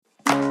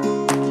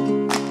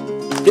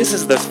This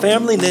is the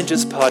Family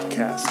Ninjas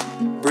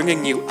Podcast,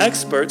 bringing you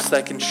experts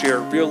that can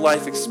share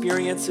real-life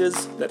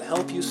experiences that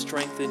help you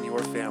strengthen your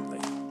family.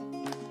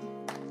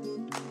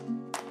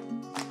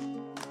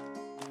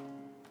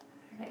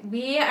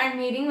 We are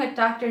meeting with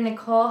Dr.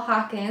 Nicole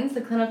Hawkins, the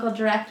Clinical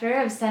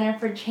Director of Center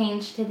for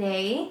Change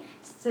today.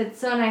 So it's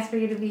so nice for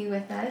you to be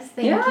with us.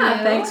 Thank you.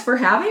 Yeah, thanks for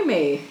having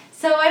me.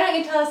 So why don't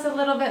you tell us a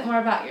little bit more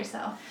about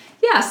yourself?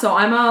 Yeah, so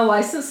I'm a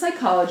licensed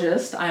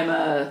psychologist. I'm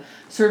a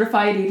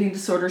certified eating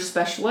disorder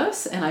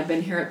specialist, and I've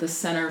been here at the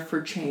Center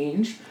for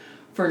Change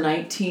for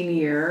 19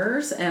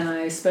 years, and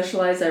I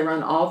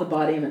run all the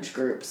body image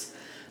groups.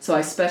 So I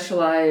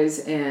specialize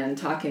in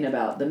talking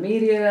about the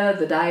media,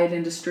 the diet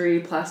industry,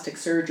 plastic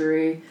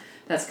surgery.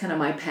 That's kind of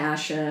my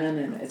passion,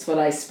 and it's what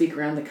I speak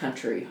around the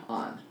country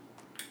on.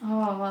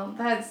 Oh, well,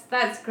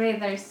 that's great.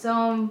 There's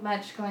so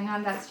much going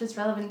on that's just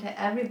relevant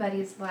to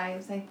everybody's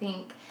lives, I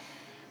think.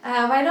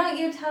 Why don't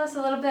you tell us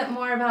a little bit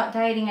more about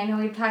dieting? I know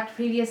we've talked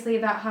previously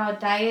about how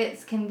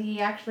diets can be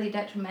actually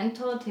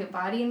detrimental to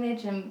body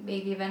image and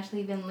maybe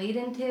eventually even lead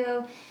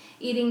into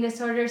eating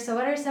disorders. So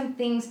what are some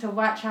things to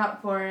watch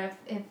out for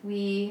if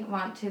we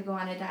want to go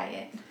on a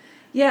diet?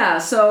 Yeah,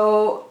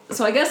 so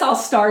I guess I'll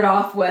start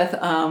off with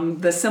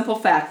the simple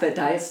fact that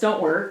diets don't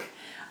work.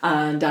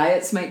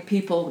 Diets make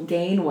people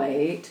gain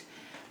weight,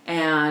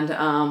 and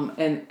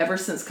ever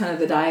since kind of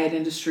the diet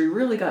industry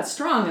really got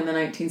strong in the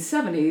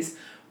 1970s,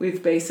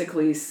 we've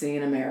basically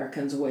seen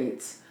Americans'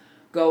 weights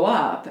go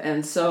up.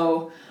 And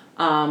so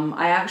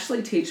I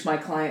actually teach my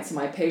clients and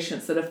my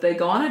patients that if they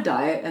go on a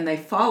diet and they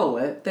follow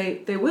it,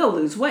 they will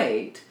lose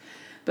weight.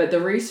 But the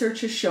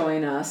research is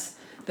showing us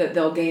that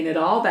they'll gain it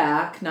all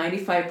back.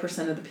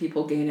 95% of the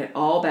people gain it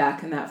all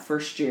back in that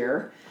first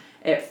year.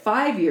 At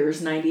 5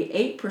 years,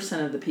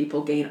 98% of the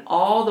people gain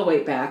all the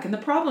weight back. And the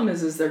problem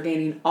is they're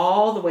gaining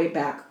all the weight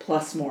back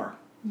plus more.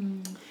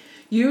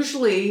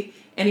 Usually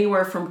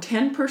anywhere from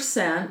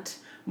 10%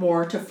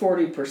 more to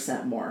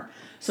 40% more.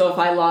 So if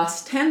I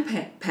lost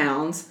 10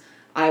 pounds,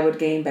 I would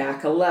gain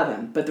back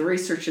 11. But the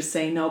research is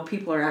saying, no,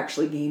 people are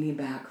actually gaining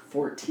back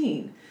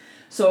 14.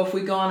 So if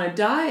we go on a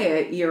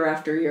diet year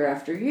after year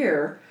after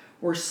year,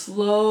 we're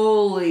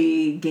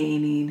slowly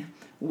gaining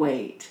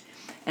weight.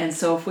 And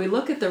so if we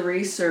look at the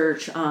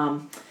research,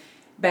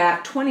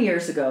 back 20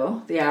 years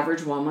ago, the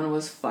average woman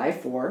was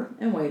 5'4"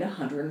 and weighed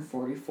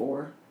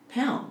 144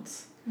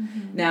 pounds.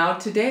 Mm-hmm. Now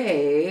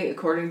today,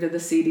 according to the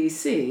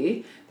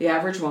CDC, the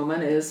average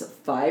woman is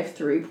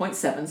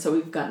 5'3.7", so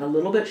we've gotten a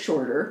little bit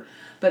shorter,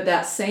 but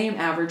that same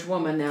average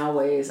woman now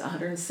weighs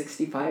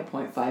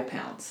 165.5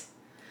 pounds.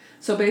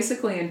 So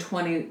basically in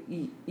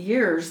 20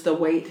 years, the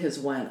weight has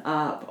went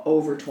up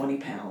over 20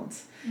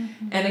 pounds.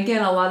 Mm-hmm. And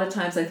again, a lot of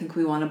times I think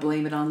we want to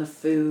blame it on the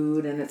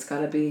food, and it's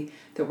got to be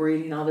that we're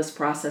eating all this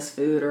processed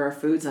food or our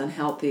food's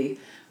unhealthy.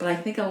 But I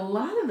think a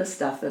lot of the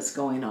stuff that's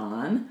going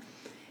on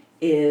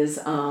is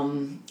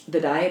the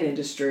diet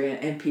industry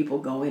and people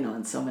going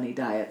on so many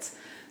diets.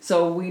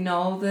 So we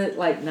know that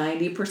like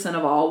 90%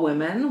 of all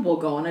women will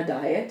go on a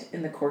diet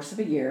in the course of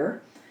a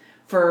year.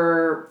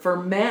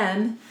 For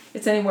men,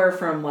 it's anywhere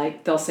from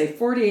like, they'll say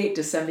 48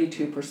 to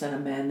 72%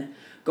 of men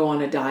go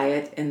on a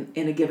diet in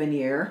a given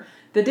year.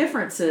 The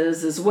difference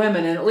is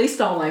women, and at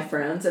least all my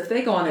friends, if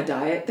they go on a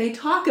diet, they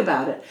talk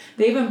about it.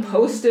 They even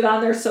post it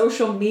on their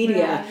social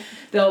media. Right.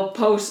 They'll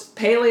post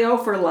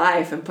paleo for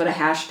life and put a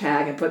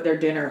hashtag and put their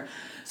dinner.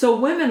 So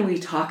women we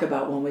talk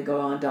about when we go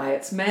on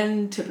diets.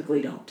 Men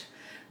typically don't.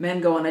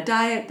 Men go on a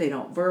diet, they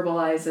don't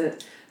verbalize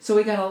it. So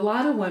we got a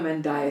lot of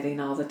women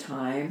dieting all the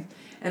time.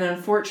 And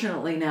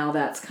unfortunately now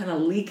that's kind of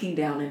leaking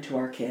down into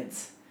our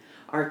kids.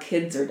 Our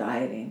kids are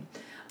dieting.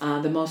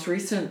 The most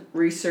recent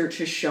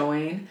research is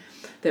showing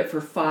that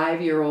for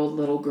 5-year-old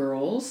little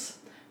girls,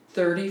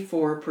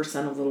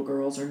 34% of little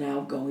girls are now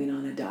going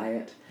on a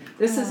diet.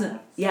 This isn't,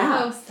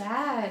 so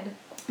sad.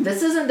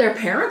 This isn't their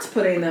parents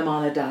putting them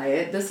on a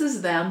diet. This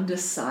is them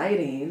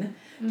deciding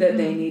that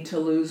they need to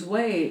lose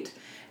weight.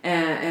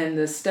 And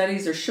the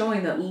studies are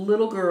showing that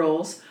little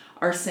girls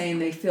are saying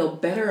they feel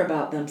better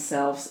about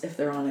themselves if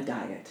they're on a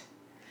diet.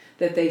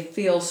 That they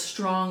feel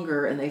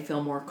stronger and they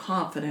feel more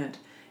confident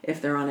if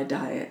they're on a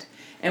diet.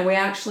 And we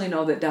actually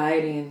know that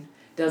dieting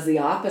does the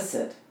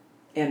opposite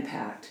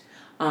impact.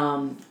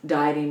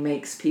 Dieting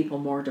makes people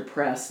more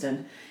depressed.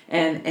 And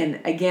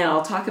again,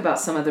 I'll talk about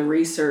some of the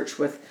research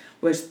with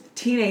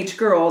teenage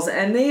girls.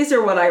 And these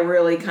are what I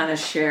really kind of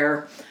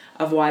share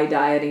of why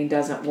dieting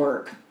doesn't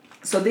work.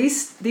 So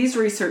these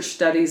research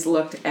studies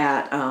looked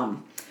at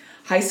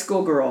high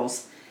school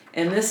girls.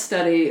 And this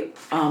study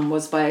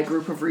was by a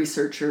group of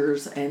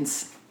researchers, and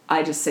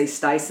I just say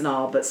Stice and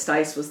all, but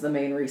Stice was the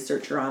main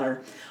researcher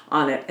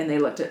on it. And they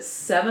looked at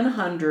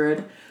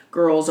 700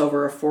 girls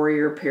over a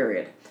 4-year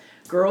period.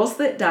 Girls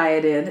that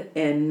dieted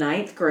in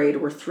 9th grade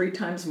were 3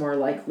 times more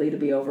likely to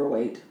be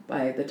overweight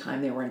by the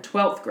time they were in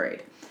 12th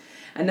grade.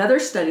 Another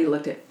study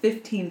looked at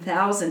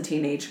 15,000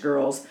 teenage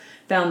girls,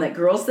 found that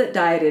girls that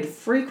dieted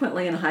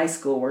frequently in high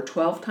school were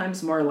 12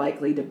 times more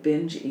likely to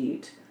binge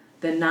eat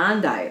than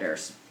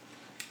non-dieters.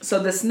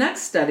 So this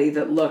next study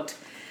that looked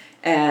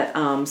at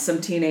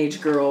some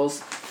teenage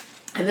girls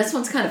And this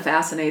one's kind of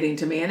fascinating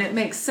to me, and it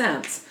makes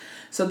sense.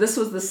 So this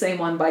was the same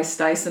one by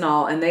Stice and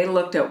al., and they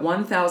looked at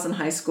 1,000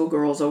 high school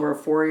girls over a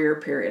 4-year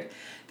period.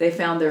 They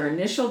found their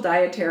initial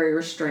dietary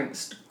restraint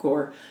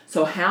score,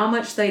 so how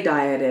much they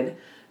dieted,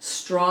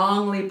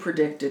 strongly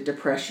predicted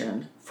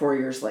depression 4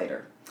 years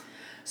later.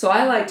 So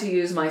I like to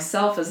use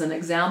myself as an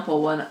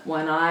example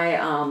when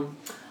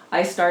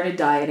I started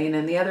dieting,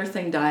 and the other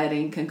thing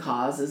dieting can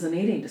cause is an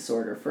eating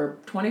disorder. For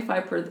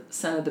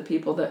 25% of the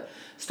people that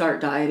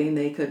start dieting,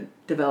 they could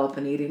develop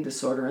an eating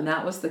disorder, and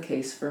that was the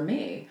case for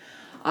me.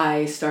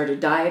 I started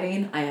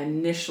dieting. I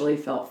initially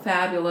felt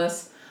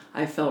fabulous.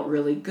 I felt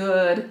really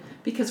good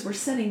because we're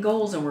setting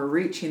goals and we're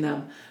reaching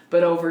them.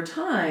 But over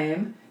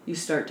time, you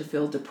start to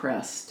feel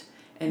depressed,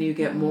 and you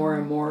get more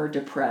and more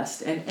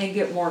depressed and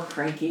get more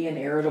cranky and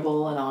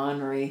irritable and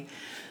ornery.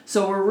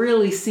 So we're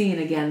really seeing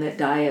again that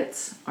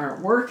diets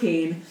aren't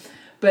working,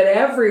 but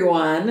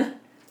everyone,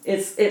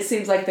 it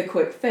seems like the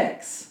quick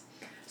fix.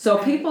 So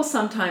people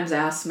sometimes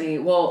ask me,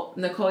 well,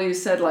 Nicole, you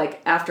said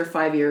like after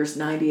 5 years,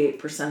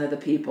 98% of the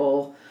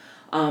people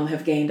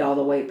have gained all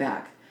the weight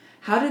back.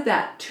 How did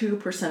that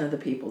 2% of the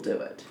people do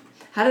it?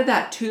 How did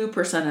that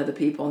 2% of the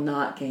people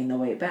not gain the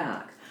weight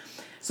back?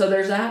 So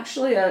there's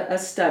actually a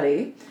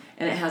study,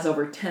 and it has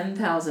over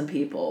 10,000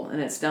 people,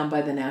 and it's done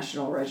by the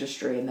National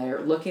Registry, and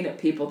they're looking at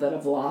people that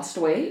have lost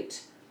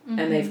weight,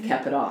 and they've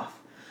kept it off.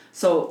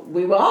 So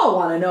we all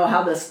want to know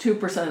how this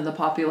 2% of the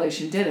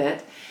population did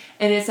it,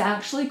 and it's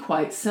actually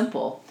quite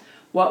simple.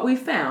 What we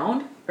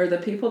found are the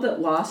people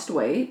that lost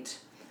weight,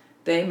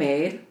 they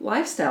made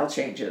lifestyle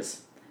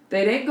changes.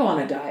 They didn't go on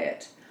a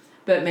diet,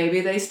 but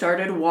maybe they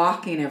started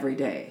walking every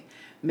day.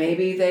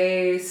 Maybe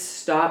they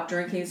stopped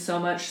drinking so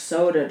much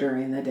soda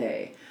during the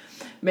day.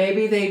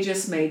 Maybe they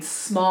just made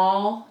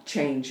small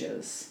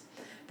changes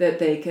that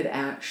they could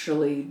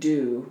actually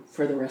do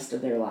for the rest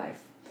of their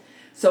life.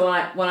 So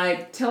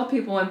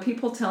when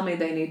people tell me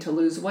they need to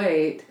lose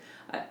weight,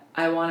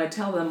 I want to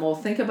tell them, well,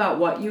 think about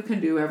what you can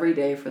do every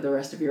day for the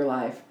rest of your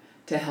life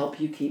to help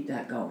you keep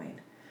that going.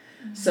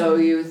 Mm-hmm. So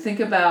you think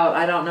about,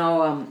 I don't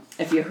know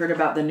if you heard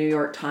about the New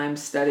York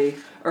Times study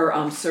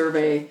or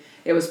survey.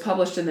 It was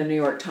published in the New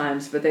York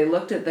Times, but they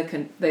looked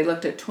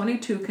at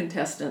 22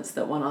 contestants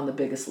that went on The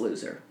Biggest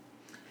Loser.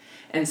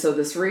 And so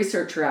this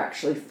researcher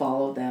actually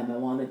followed them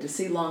and wanted to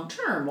see long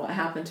term what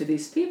happened to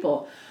these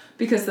people,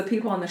 because the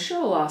people on the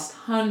show lost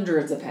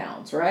hundreds of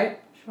pounds, right?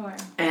 Sure.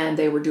 And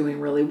they were doing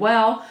really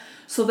well.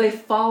 So they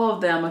followed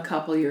them a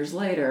couple years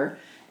later,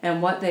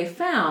 and what they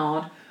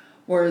found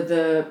were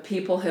the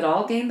people had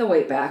all gained the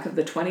weight back of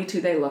the 22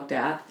 they looked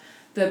at.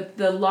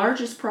 The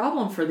largest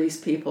problem for these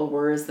people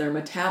is their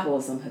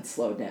metabolism had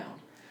slowed down.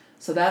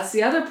 So that's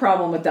the other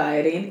problem with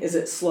dieting, is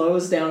it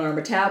slows down our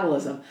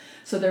metabolism.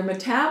 So their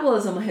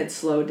metabolism had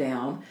slowed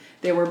down.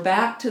 They were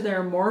back to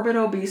their morbid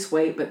obese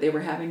weight, but they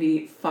were having to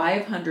eat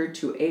 500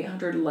 to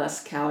 800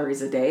 less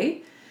calories a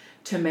day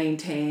to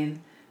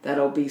maintain that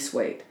obese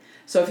weight.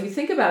 So if you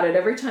think about it,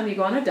 every time you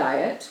go on a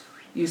diet,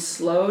 you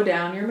slow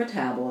down your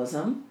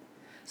metabolism.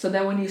 So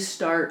then when you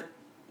start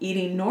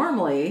eating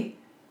normally,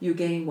 you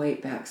gain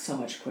weight back so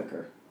much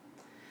quicker.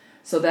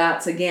 So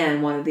that's,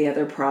 again, one of the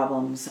other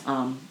problems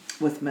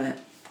with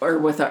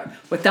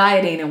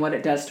dieting and what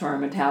it does to our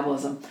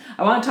metabolism.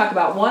 I want to talk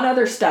about one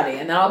other study,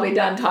 and then I'll be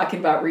done talking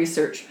about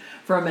research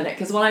for a minute.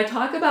 Because when I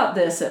talk about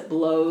this, it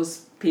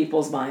blows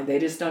people's mind. They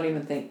just don't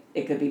even think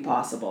it could be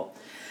possible.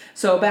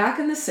 So back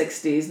in the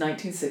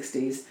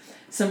 1960s,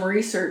 some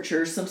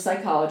researchers, some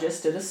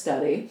psychologists did a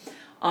study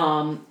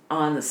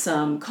on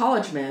some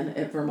college men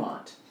at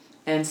Vermont.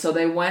 And so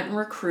they went and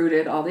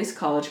recruited all these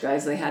college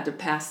guys. They had to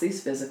pass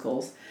these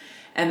physicals.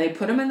 And they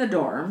put them in the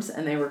dorms,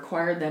 and they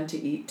required them to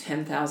eat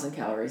 10,000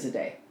 calories a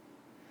day.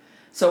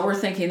 So we're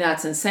thinking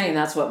that's insane.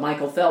 That's what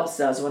Michael Phelps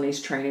does when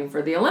he's training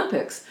for the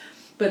Olympics.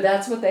 But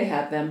that's what they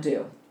had them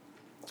do.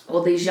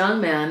 Well, these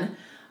young men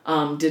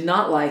did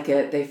not like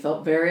it. They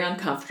felt very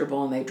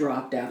uncomfortable, and they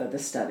dropped out of the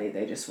study.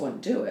 They just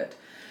wouldn't do it.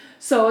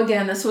 So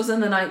again, this was in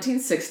the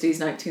 1960s,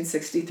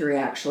 1963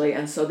 actually.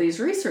 And so these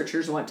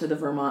researchers went to the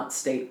Vermont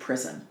State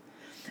Prison,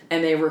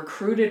 and they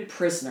recruited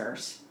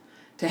prisoners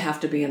to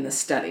have to be in the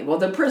study. Well,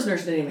 the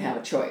prisoners didn't even have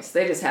a choice.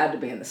 They just had to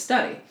be in the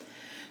study.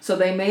 So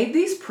they made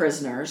these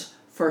prisoners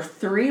for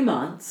 3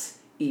 months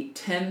eat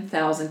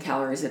 10,000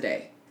 calories a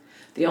day.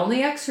 The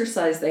only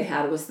exercise they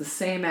had was the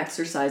same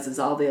exercise as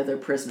all the other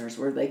prisoners,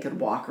 where they could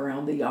walk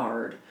around the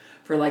yard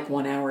for like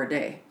 1 hour a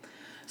day.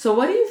 So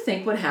what do you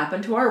think would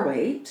happen to our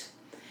weight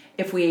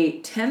if we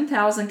ate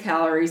 10,000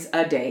 calories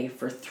a day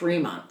for 3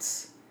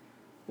 months?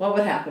 What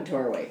would happen to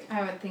our weight?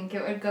 I would think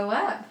it would go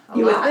up a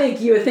lot.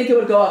 You would think it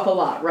would go up a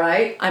lot,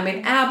 right? I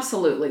mean,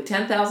 absolutely,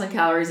 10,000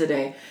 calories a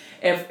day.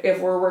 If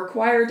we're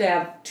required to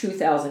have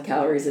 2,000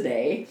 calories a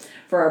day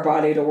for our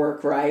body to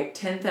work right,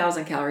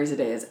 10,000 calories a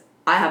day is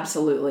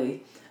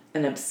absolutely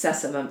an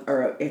excessive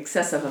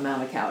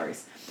amount of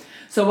calories.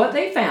 So what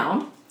they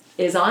found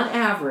is, on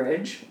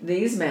average,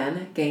 these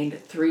men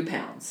gained 3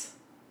 pounds.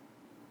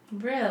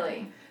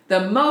 Really?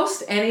 The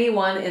most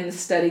anyone in the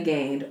study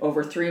gained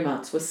over 3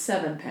 months was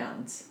 7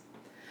 pounds.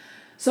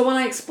 So when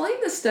I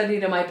explain this study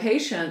to my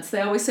patients,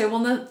 they always say,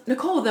 well,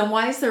 Nicole, then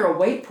why is there a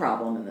weight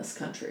problem in this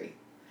country?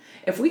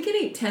 If we can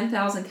eat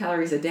 10,000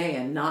 calories a day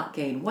and not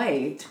gain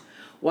weight,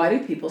 why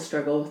do people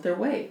struggle with their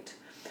weight?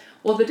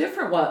 Well, the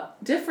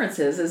difference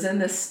is in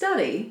this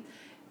study,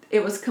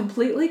 it was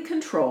completely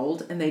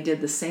controlled and they did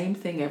the same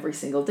thing every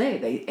single day.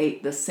 They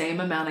ate the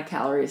same amount of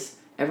calories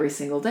every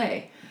single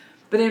day.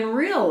 But in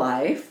real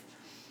life,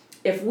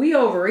 if we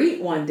overeat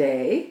one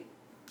day,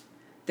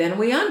 then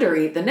we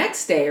undereat the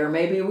next day, or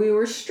maybe we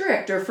were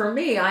strict. Or for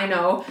me, I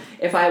know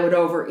if I would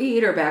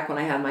overeat, or back when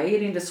I had my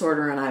eating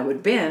disorder and I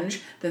would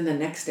binge, then the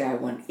next day I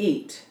wouldn't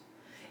eat.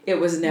 It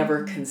was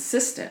never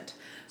consistent.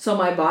 So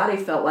my body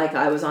felt like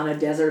I was on a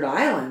desert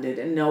island. It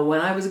didn't know when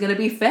I was going to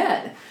be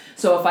fed.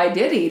 So if I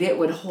did eat, it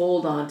would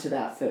hold on to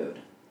that food.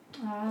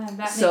 That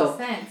makes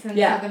sense. And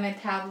yeah. so the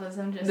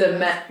metabolism just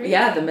goes crazy.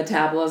 Yeah, the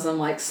metabolism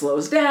like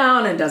slows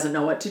down and doesn't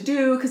know what to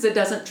do because it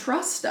doesn't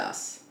trust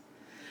us.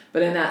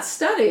 But in that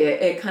study,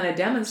 it kind of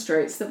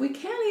demonstrates that we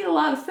can eat a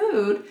lot of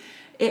food.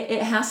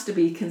 It has to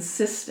be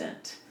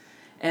consistent.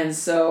 And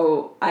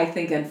so I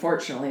think,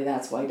 unfortunately,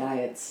 that's why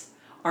diets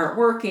aren't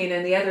working.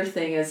 And the other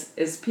thing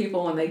is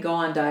people, when they go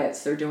on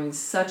diets, they're doing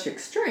such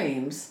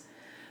extremes,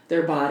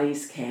 their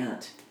bodies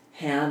can't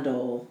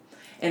handle,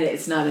 and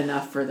it's not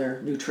enough for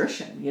their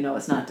nutrition.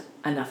 It's not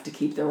enough to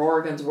keep their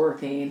organs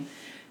working,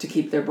 to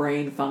keep their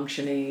brain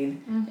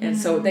functioning. Mm-hmm. And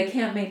so they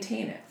can't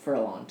maintain it for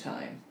a long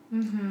time.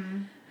 Mm-hmm.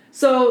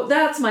 So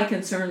that's my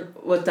concern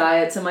with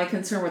diets. And my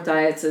concern with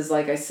diets is,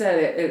 like I said,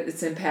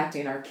 it's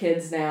impacting our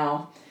kids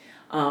now.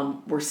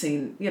 We're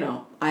seeing,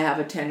 I have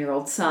a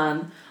 10-year-old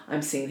son.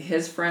 I'm seeing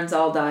his friends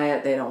all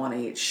diet. They don't want to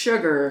eat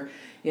sugar.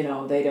 They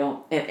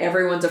don't, and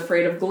everyone's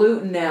afraid of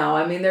gluten now.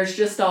 I mean, there's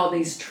just all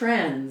these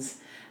trends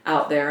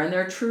out there, and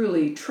they're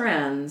truly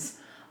trends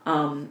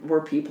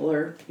where people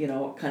are,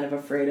 kind of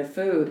afraid of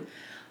food.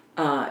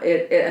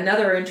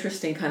 Another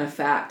interesting kind of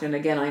fact, and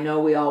again, I know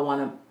we all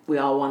want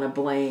to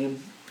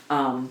blame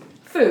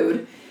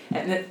food,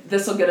 and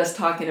this will get us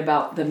talking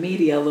about the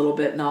media a little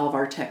bit and all of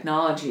our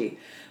technology.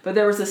 But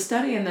there was a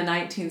study in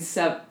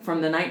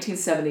from the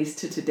 1970s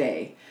to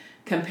today,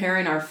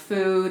 comparing our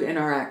food and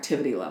our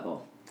activity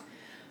level.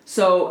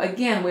 So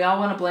again, we all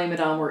want to blame it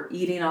on we're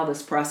eating all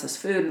this processed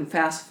food and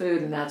fast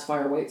food, and that's why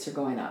our weights are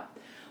going up.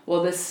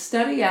 Well, this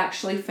study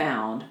actually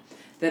found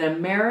that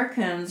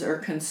Americans are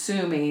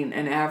consuming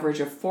an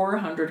average of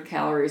 400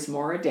 calories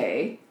more a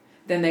day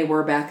than they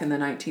were back in the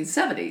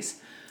 1970s.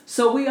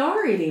 So we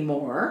are eating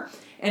more,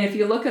 and if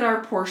you look at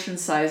our portion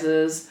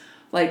sizes,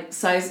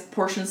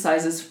 portion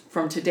sizes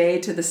from today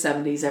to the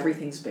 70s,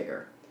 everything's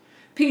bigger.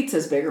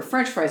 Pizza's bigger,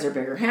 French fries are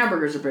bigger,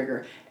 hamburgers are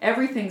bigger,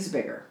 everything's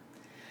bigger.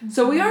 Mm-hmm.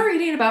 So we are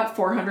eating about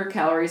 400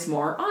 calories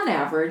more on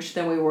average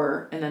than we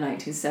were in the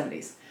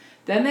 1970s.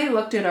 Then they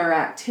looked at our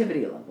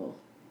activity level.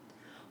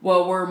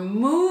 Well, we're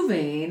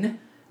moving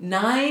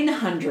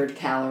 900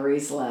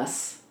 calories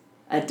less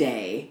a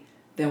day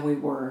than we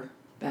were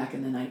back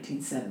in the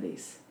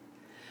 1970s.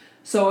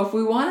 So if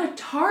we want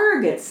to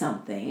target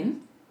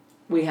something,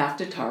 we have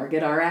to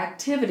target our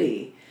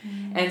activity.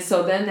 Mm-hmm. And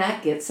so then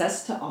that gets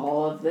us to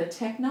all of the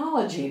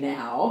technology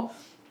now.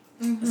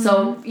 Mm-hmm.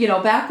 So,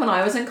 back when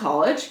I was in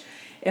college,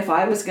 if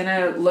I was going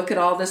to look at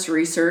all this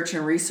research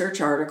and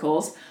research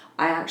articles,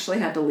 I actually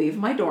had to leave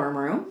my dorm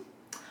room.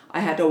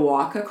 I had to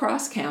walk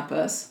across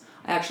campus.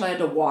 I actually had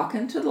to walk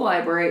into the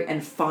library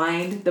and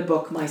find the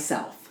book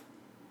myself.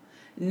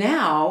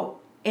 Now,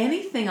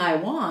 anything I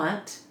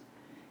want,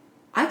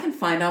 I can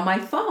find on my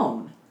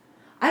phone.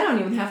 I don't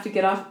even have to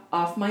get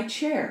off my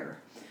chair.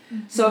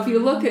 Mm-hmm. So if you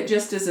look at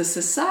just as a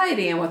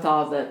society and with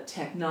all the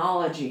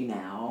technology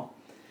now,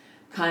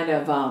 kind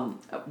of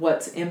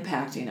what's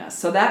impacting us.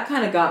 So that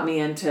kind of got me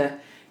into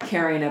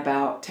caring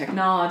about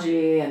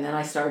technology, and then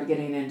I started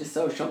getting into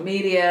social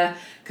media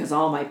because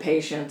all my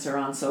patients are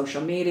on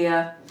social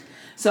media.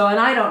 So, and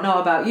I don't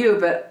know about you,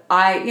 but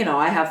I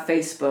have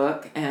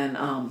Facebook,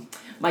 and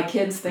my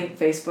kids think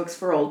Facebook's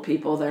for old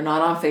people. They're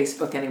not on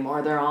Facebook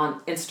anymore. They're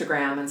on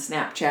Instagram and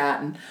Snapchat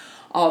and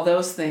all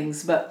those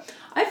things. But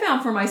I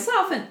found for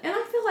myself, and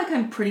I feel like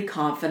I'm pretty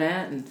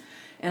confident,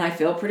 and I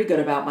feel pretty good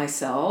about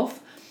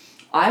myself.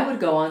 I would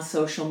go on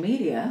social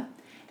media,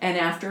 and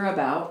after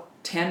about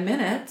 10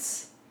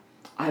 minutes,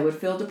 I would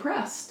feel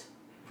depressed.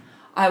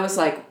 I was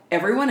like,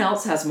 everyone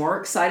else has more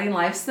exciting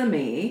lives than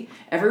me.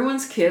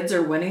 Everyone's kids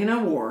are winning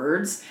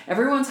awards.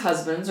 Everyone's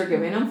husbands are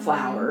giving them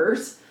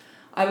flowers.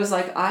 I was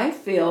like, I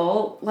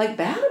feel like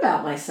bad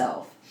about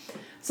myself.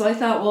 So I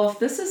thought, well, if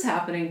this is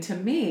happening to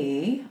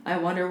me, I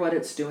wonder what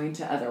it's doing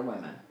to other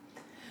women.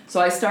 So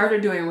I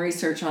started doing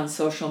research on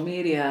social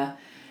media,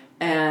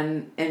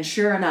 and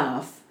sure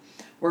enough,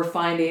 we're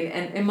finding,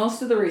 and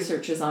most of the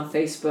research is on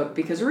Facebook,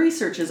 because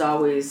research is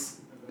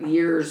always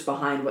years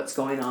behind what's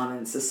going on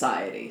in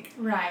society.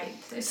 Right.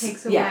 It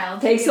takes a while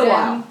to get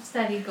a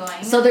study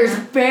going. So there's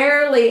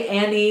barely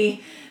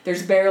any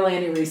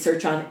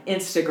research on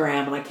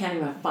Instagram, and I can't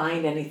even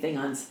find anything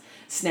on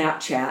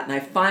Snapchat, and I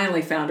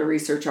finally found a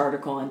research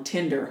article on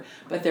Tinder,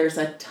 but there's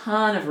a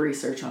ton of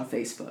research on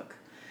Facebook.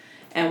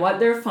 And what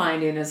they're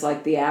finding is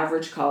like the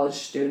average college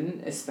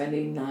student is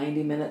spending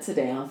 90 minutes a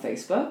day on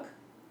Facebook.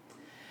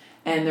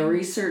 And the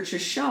research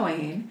is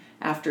showing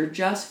after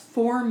just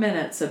 4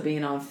 minutes of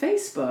being on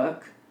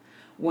Facebook,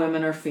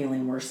 women are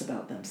feeling worse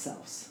about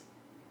themselves.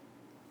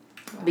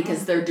 Wow.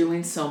 Because they're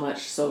doing so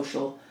much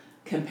social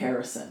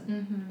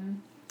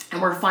comparison.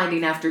 And we're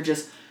finding after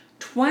just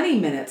 20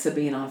 minutes of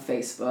being on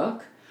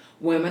Facebook,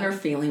 women are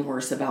feeling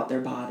worse about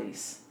their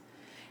bodies.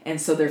 And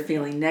so they're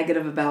feeling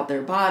negative about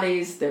their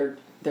bodies, they're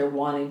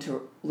wanting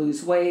to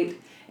lose weight,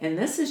 and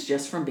this is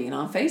just from being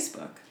on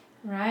Facebook.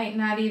 Right,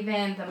 not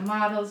even the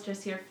models,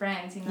 just your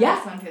friends,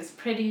 someone who's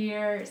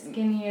prettier, or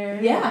skinnier,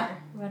 or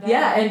whatever.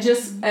 Yeah,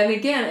 and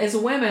again, as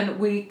women,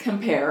 we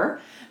compare.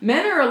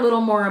 Men are a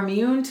little more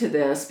immune to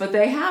this, but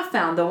they have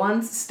found, the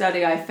one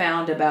study I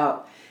found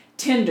about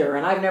Tinder,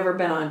 and I've never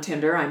been on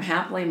Tinder, I'm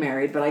happily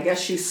married, but I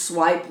guess you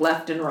swipe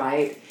left and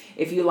right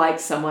if you like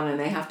someone and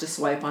they have to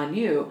swipe on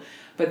you.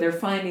 But they're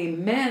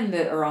finding men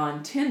that are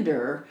on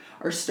Tinder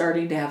are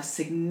starting to have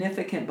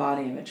significant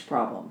body image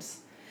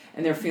problems.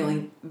 And they're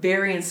feeling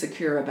very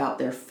insecure about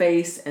their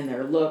face and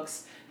their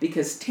looks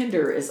because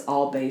Tinder is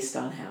all based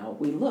on how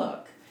we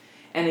look.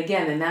 And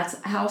again, and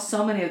that's how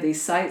so many of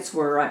these sites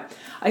were.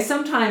 I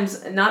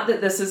sometimes, not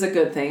that this is a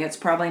good thing, it's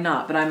probably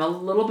not, but I'm a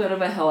little bit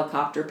of a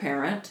helicopter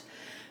parent.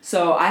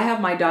 So I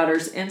have my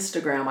daughter's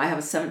Instagram. I have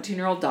a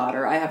 17-year-old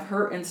daughter. I have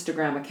her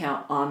Instagram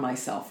account on my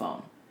cell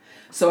phone.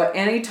 So at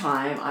any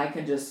time, I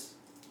can just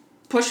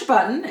push a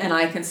button and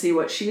I can see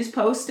what she's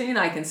posting.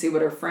 I can see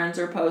what her friends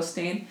are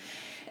posting.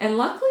 And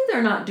luckily,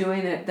 they're not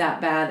doing it that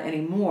bad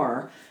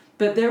anymore.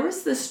 But there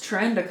was this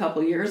trend a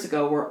couple years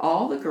ago where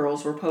all the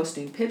girls were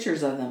posting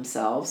pictures of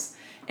themselves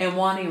and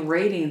wanting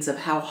ratings of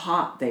how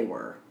hot they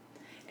were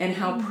and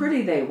how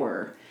pretty they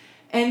were.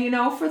 And,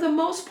 for the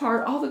most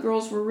part, all the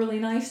girls were really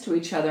nice to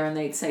each other. And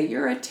they'd say,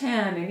 you're a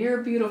 10 and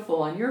you're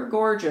beautiful and you're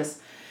gorgeous.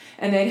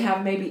 And they'd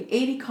have maybe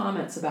 80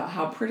 comments about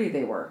how pretty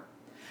they were.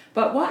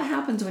 But what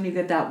happens when you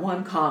get that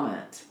one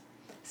comment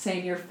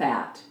saying you're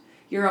fat,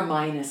 you're a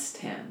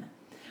 -10,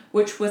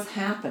 which was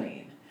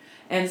happening.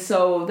 And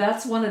so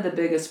that's one of the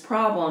biggest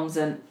problems.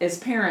 And as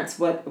parents,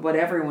 what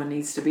everyone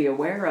needs to be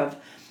aware of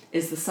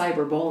is the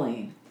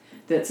cyberbullying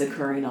that's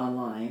occurring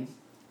online.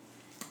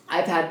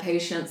 I've had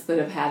patients that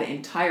have had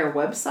entire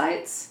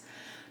websites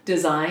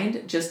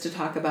designed just to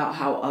talk about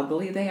how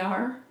ugly they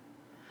are.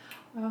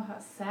 Oh, how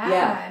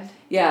sad.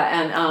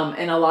 Yeah, and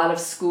in a lot of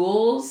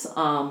schools,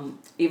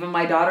 even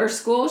my daughter's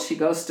school, she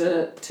goes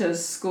to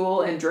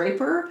school in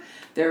Draper.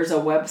 There's a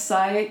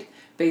website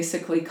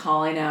basically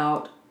calling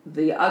out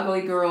the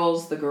ugly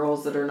girls, the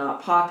girls that are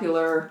not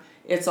popular.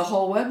 It's a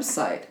whole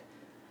website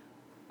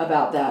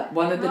about that.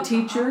 One of the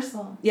teachers,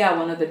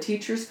 one of the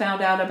teachers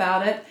found out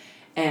about it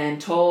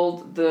and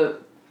told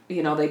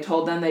they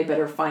told them they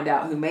better find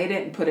out who made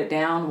it and put it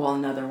down. Well,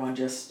 another one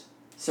just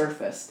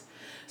surfaced.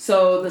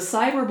 So the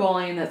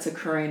cyberbullying that's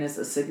occurring is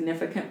a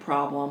significant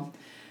problem.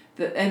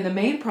 And the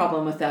main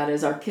problem with that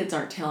is our kids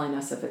aren't telling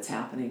us if it's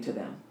happening to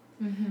them.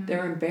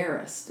 They're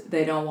embarrassed.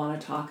 They don't want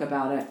to talk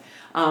about it.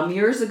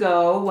 Years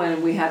ago,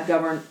 when we had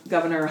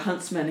Governor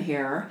Huntsman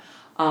here,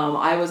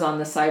 I was on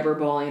the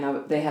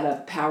cyberbullying. They had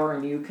a Power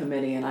and You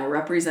committee, and I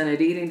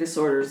represented eating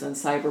disorders and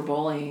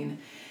cyberbullying.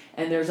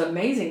 And there's an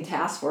amazing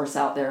task force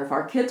out there. If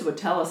our kids would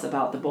tell us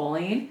about the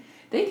bullying,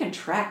 they can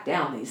track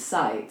down these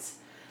sites.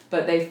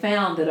 But they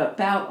found that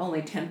about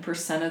only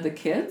 10% of the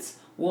kids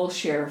will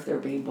share if they're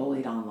being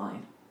bullied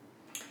online.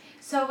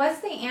 So what's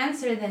the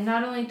answer then,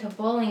 not only to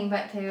bullying,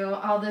 but to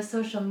all the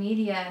social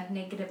media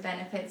negative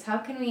benefits? How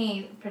can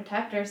we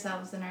protect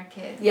ourselves and our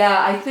kids?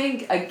 Yeah, I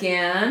think,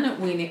 again,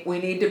 we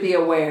need to be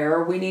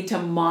aware. We need to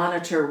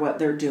monitor what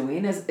they're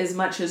doing as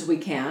much as we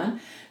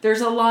can.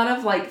 There's a lot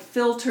of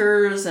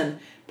filters and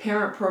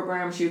parent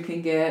programs you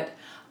can get.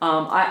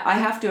 I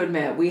have to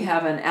admit, we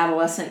have an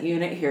adolescent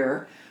unit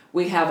here.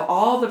 We have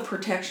all the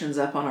protections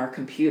up on our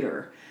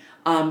computer.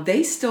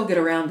 They still get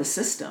around the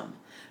system.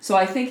 So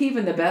I think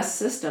even the best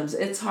systems,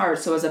 it's hard.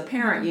 So as a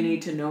parent, you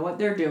need to know what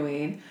they're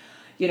doing.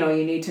 You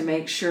need to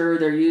make sure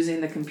they're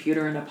using the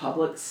computer in a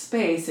public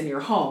space in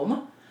your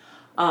home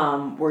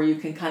where you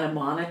can kind of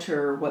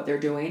monitor what they're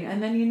doing.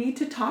 And then you need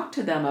to talk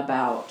to them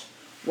about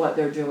what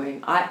they're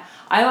doing. I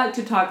like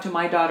to talk to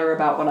my daughter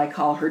about what I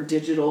call her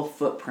digital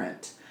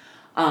footprint.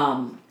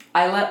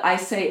 I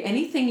say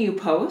anything you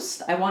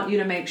post, I want you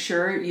to make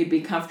sure you'd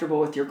be comfortable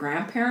with your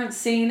grandparents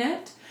seeing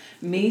it,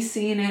 me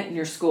seeing it, and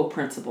your school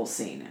principal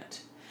seeing it.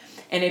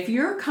 And if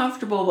you're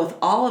comfortable with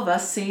all of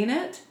us seeing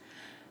it,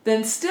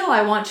 then still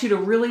I want you to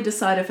really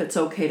decide if it's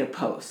okay to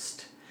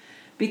post.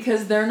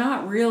 Because they're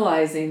not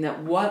realizing that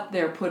what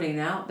they're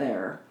putting out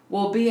there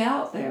will be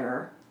out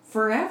there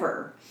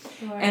forever.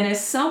 Sure. And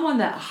as someone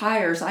that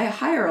I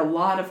hire a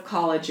lot of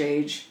college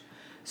age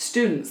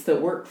students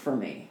that work for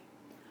me.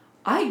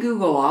 I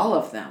Google all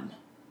of them.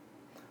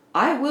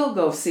 I will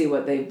go see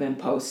what they've been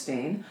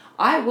posting.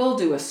 I will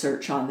do a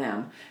search on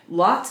them.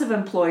 Lots of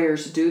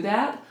employers do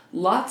that.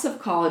 Lots of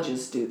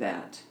colleges do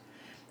that.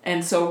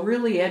 And so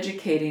really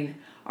educating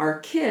our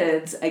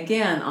kids,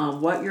 again,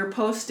 on what you're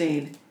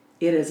posting,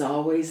 it is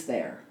always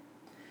there.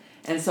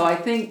 And so I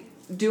think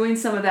doing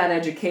some of that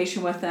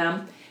education with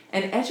them,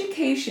 and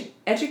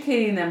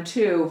educating them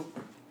too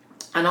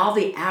on all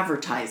the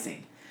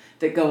advertising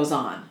that goes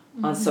on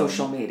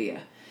social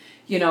media.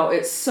 You know,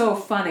 it's so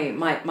funny.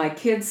 My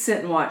kids sit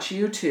and watch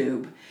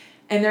YouTube,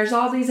 and there's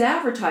all these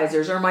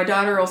advertisers, or my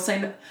daughter will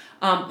say,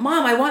 Mom,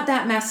 I want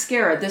that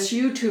mascara. This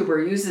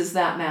YouTuber uses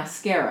that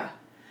mascara.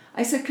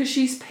 I said, because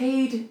she's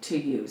paid to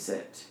use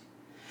it.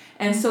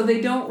 And so they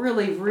don't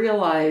really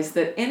realize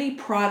that any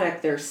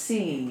product they're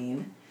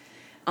seeing,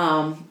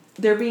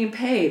 they're being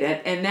paid.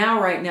 And now,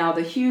 right now,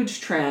 the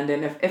huge trend,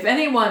 and if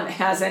anyone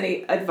has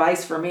any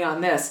advice for me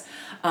on this,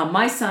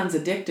 my son's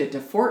addicted to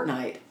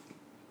Fortnite.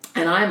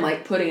 And I'm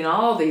like putting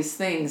all these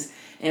things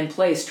in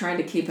place, trying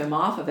to keep him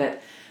off of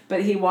it.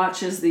 But he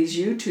watches these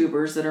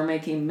YouTubers that are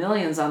making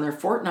millions on their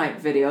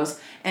Fortnite videos,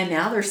 and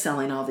now they're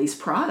selling all these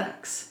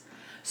products.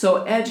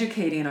 So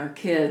educating our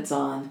kids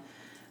on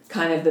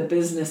kind of the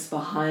business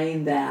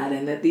behind that,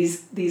 and that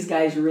these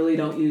guys really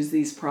don't use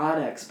these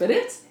products. But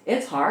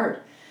it's hard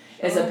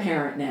as a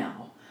parent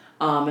now.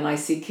 And I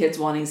see kids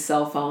wanting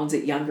cell phones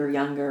at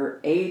younger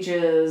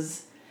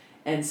ages.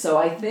 And so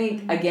I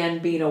think, again,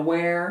 being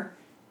aware,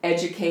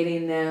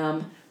 educating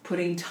them,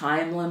 putting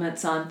time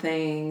limits on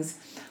things.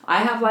 I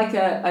have like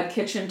a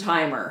kitchen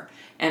timer,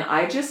 and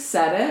I just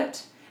set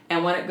it,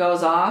 and when it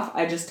goes off,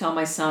 I just tell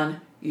my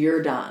son,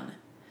 you're done.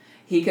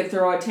 He could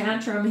throw a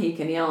tantrum, he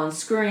can yell and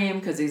scream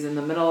because he's in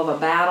the middle of a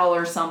battle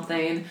or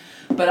something,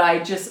 but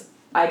I just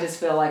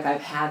feel like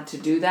I've had to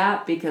do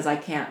that because I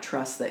can't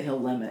trust that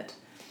he'll limit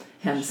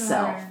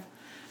himself. Sure.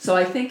 So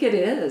I think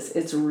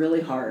it's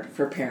really hard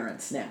for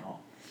parents now.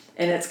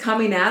 And it's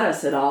coming at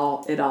us at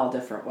all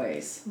different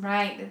ways.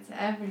 Right, it's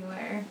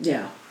everywhere.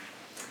 Yeah.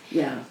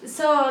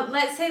 So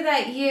let's say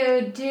that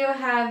you do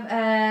have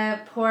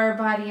a poor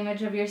body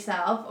image of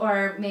yourself,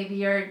 or maybe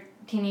your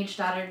teenage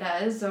daughter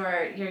does,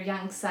 or your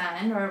young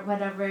son, or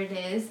whatever it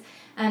is,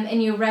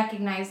 and you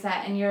recognize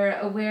that, and you're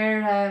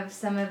aware of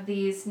some of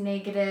these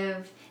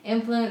negative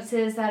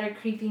influences that are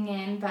creeping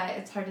in, but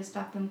it's hard to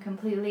stop them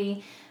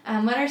completely.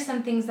 What are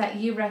some things that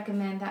you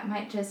recommend that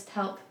might just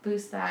help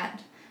boost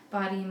that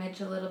body image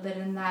a little bit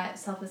and that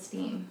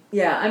self-esteem?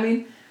 Yeah, I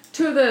mean,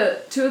 two of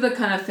the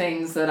kind of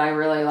things that I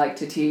really like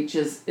to teach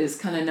is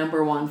kind of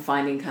number one,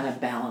 finding kind of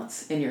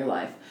balance in your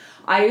life.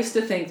 I used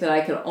to think that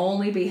I could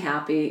only be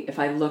happy if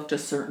I looked a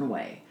certain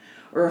way,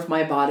 or if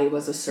my body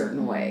was a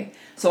certain way.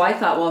 So I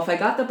thought, well, if I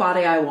got the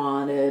body I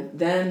wanted,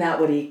 then that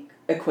would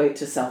equate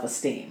to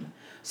self-esteem.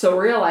 So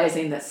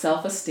realizing that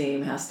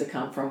self-esteem has to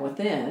come from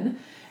within,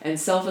 and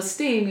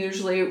self-esteem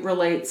usually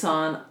relates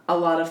on a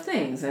lot of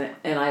things. And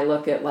I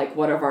look at like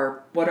what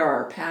are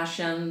our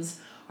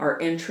passions, our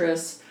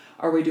interests?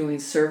 Are we doing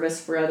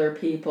service for other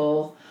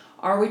people?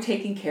 Are we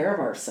taking care of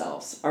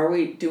ourselves? Are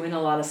we doing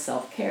a lot of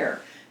self-care?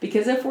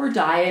 Because if we're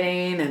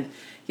dieting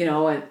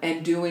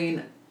and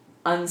doing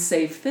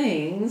unsafe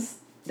things,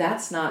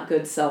 that's not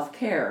good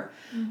self-care.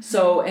 Mm-hmm.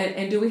 So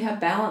and do we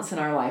have balance in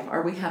our life?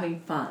 Are we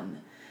having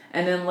fun?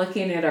 And then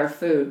looking at our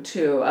food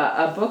too.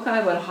 A book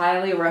I would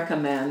highly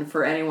recommend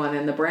for anyone,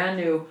 and the brand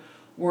new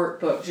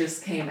workbook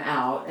just came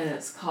out, and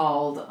it's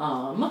called,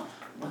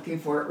 looking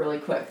for it really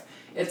quick.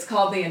 It's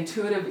called the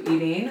Intuitive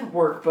Eating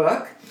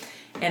Workbook,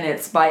 and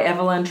it's by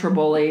Evelyn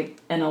Tribole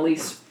and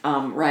Elise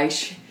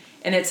Reich.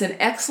 And it's an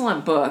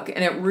excellent book,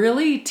 and it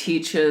really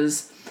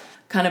teaches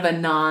kind of a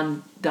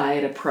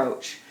non-diet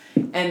approach.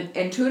 And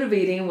intuitive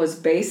eating was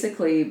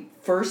basically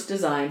first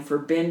designed for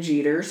binge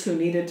eaters who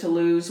needed to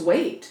lose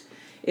weight.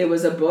 It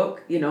was a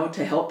book,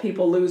 to help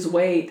people lose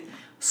weight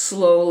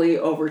slowly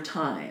over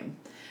time.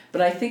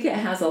 But I think it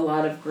has a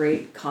lot of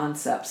great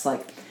concepts,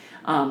 like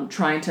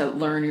trying to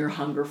learn your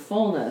hunger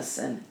fullness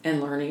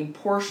and learning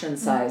portion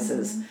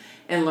sizes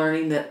and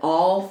learning that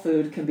all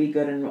food can be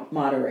good in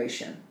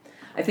moderation.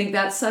 I think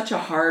that's such a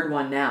hard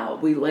one now.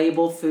 We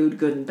label food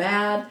good and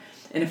bad,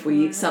 and if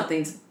we eat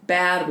something's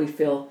bad, we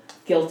feel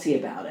guilty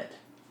about it.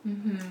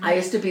 Mm-hmm. I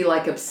used to be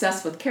like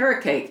obsessed with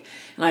carrot cake,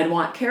 and I'd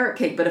want carrot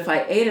cake, but if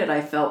I ate it,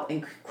 I felt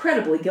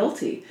incredibly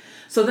guilty.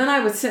 So then I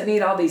would sit and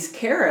eat all these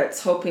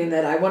carrots, hoping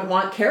that I wouldn't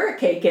want carrot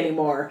cake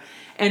anymore.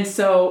 And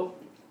so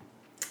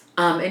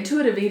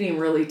intuitive eating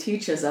really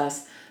teaches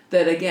us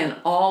that, again,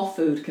 all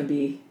food can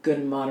be good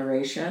in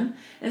moderation.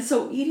 And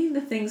so eating the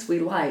things we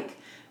like,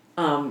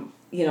 and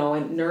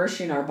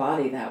nourishing our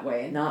body that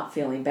way and not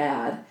feeling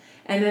bad.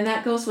 And then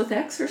that goes with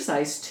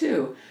exercise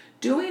too.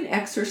 Doing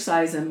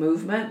exercise and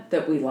movement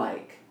that we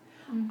like.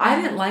 Mm-hmm. I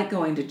didn't like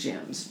going to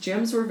gyms.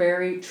 Gyms were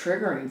very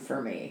triggering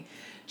for me.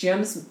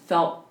 Gyms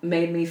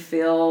made me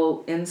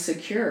feel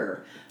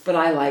insecure, but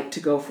I like to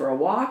go for a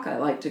walk. I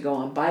like to go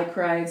on bike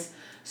rides.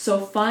 So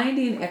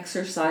finding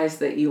exercise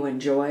that you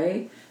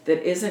enjoy,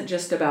 that isn't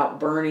just about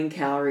burning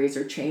calories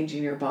or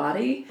changing your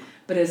body,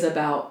 but is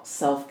about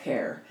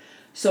self-care.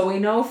 So we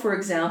know, for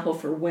example,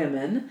 for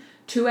women,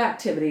 2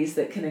 activities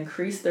that can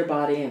increase their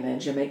body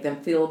image and make them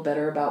feel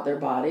better about their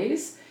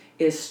bodies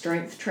is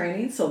strength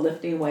training, so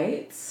lifting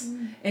weights,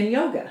 and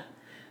yoga.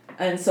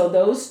 And so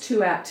those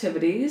two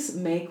activities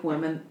make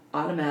women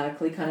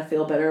automatically kind of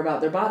feel better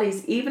about their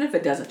bodies, even if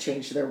it doesn't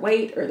change their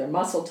weight or their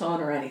muscle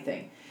tone or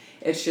anything.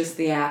 It's just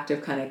the act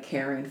of kind of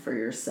caring for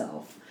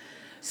yourself.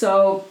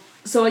 So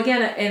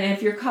again, and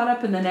if you're caught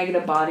up in the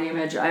negative body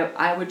image,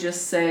 I would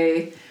just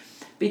say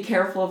be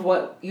careful of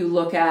what you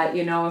look at.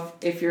 You know,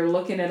 if you're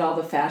looking at all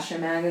the fashion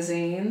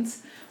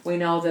magazines, we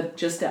know that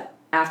just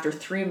after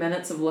 3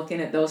 minutes of looking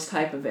at those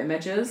type of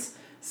images,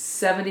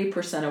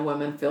 70% of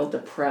women feel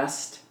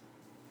depressed,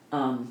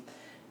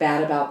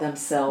 bad about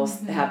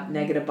themselves, have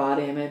negative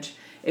body image.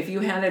 If you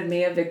handed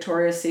me a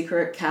Victoria's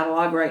Secret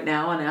catalog right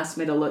now and asked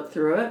me to look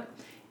through it,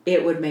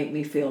 it would make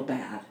me feel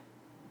bad.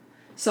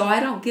 So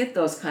I don't get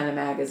those kind of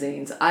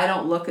magazines. I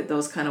don't look at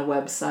those kind of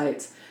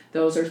websites.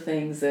 Those are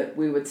things that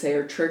we would say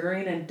are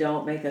triggering and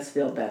don't make us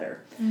feel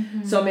better.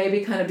 So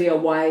maybe kind of be a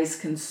wise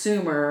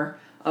consumer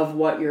of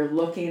what you're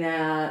looking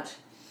at.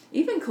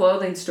 Even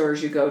clothing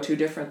stores you go to,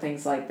 different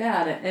things like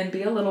that, and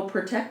be a little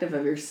protective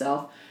of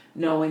yourself,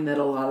 knowing that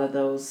a lot of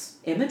those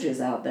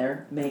images out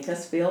there make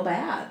us feel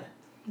bad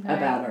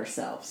about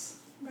ourselves.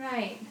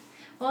 Right.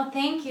 Well,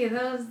 thank you.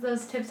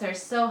 Those tips are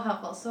so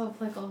helpful, so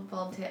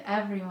applicable to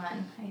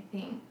everyone, I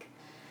think.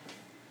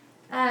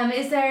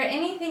 Is there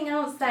anything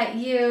else that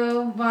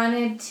you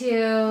wanted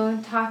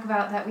to talk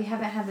about that we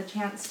haven't had the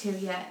chance to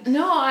yet?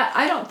 No,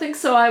 I don't think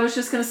so. I was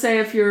just going to say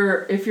if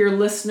your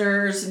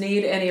listeners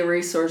need any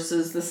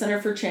resources, the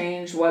Center for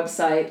Change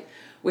website,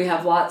 we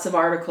have lots of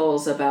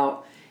articles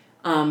about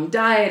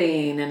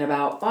dieting and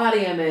about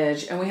body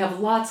image, and we have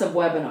lots of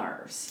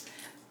webinars.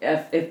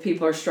 If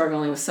people are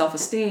struggling with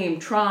self-esteem,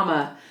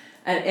 trauma,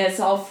 and it's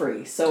all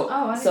free. So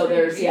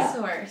there's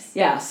resource.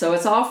 So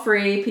it's all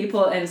free.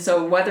 People, and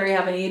so whether you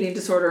have an eating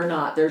disorder or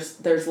not,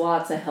 there's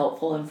lots of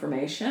helpful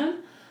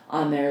information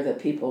on there that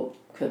people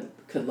could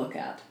look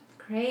at.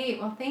 Great.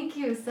 Well, thank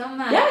you so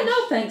much. Yeah,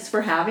 no, thanks for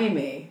having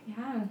me.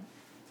 Yeah.